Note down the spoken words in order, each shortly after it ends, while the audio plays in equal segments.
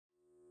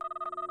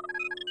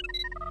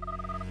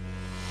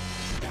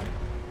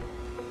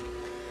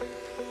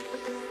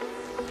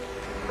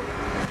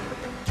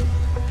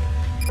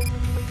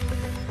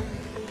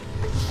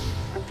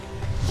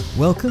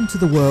Welcome to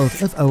the world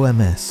of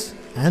OMS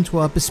and to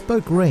our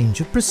bespoke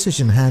range of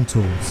precision hand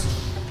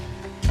tools.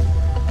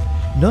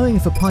 Knowing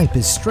if a pipe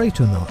is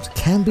straight or not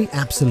can be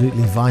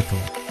absolutely vital,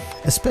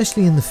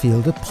 especially in the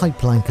field of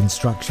pipeline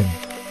construction,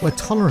 where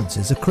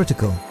tolerances are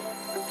critical.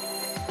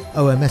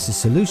 OMS's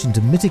solution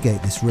to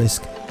mitigate this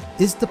risk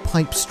is the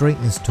Pipe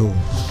Straightness Tool.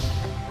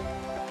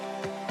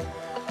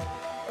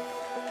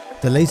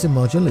 The laser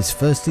module is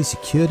firstly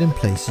secured in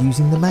place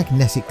using the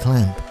magnetic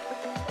clamp.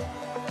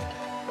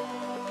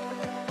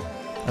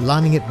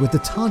 Aligning it with the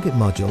target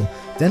module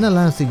then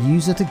allows the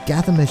user to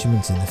gather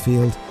measurements in the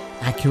field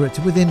accurate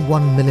to within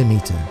 1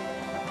 millimeter.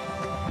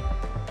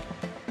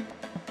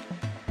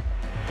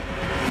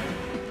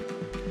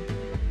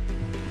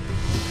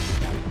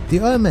 The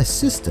OMS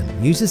system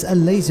uses a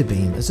laser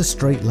beam as a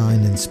straight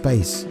line in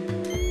space.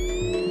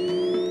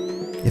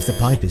 If the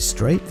pipe is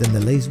straight, then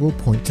the laser will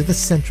point to the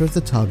center of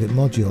the target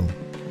module.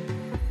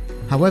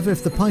 However,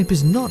 if the pipe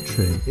is not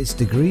true, its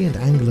degree and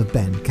angle of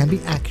bend can be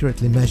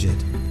accurately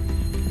measured.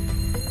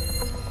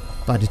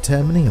 By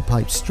determining a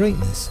pipe's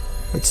straightness,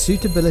 its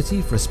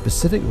suitability for a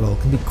specific role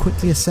can be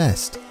quickly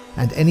assessed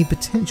and any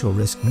potential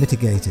risk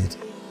mitigated.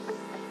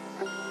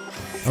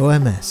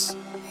 OMS,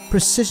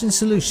 precision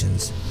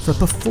solutions for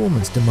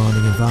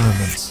performance-demanding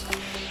environments.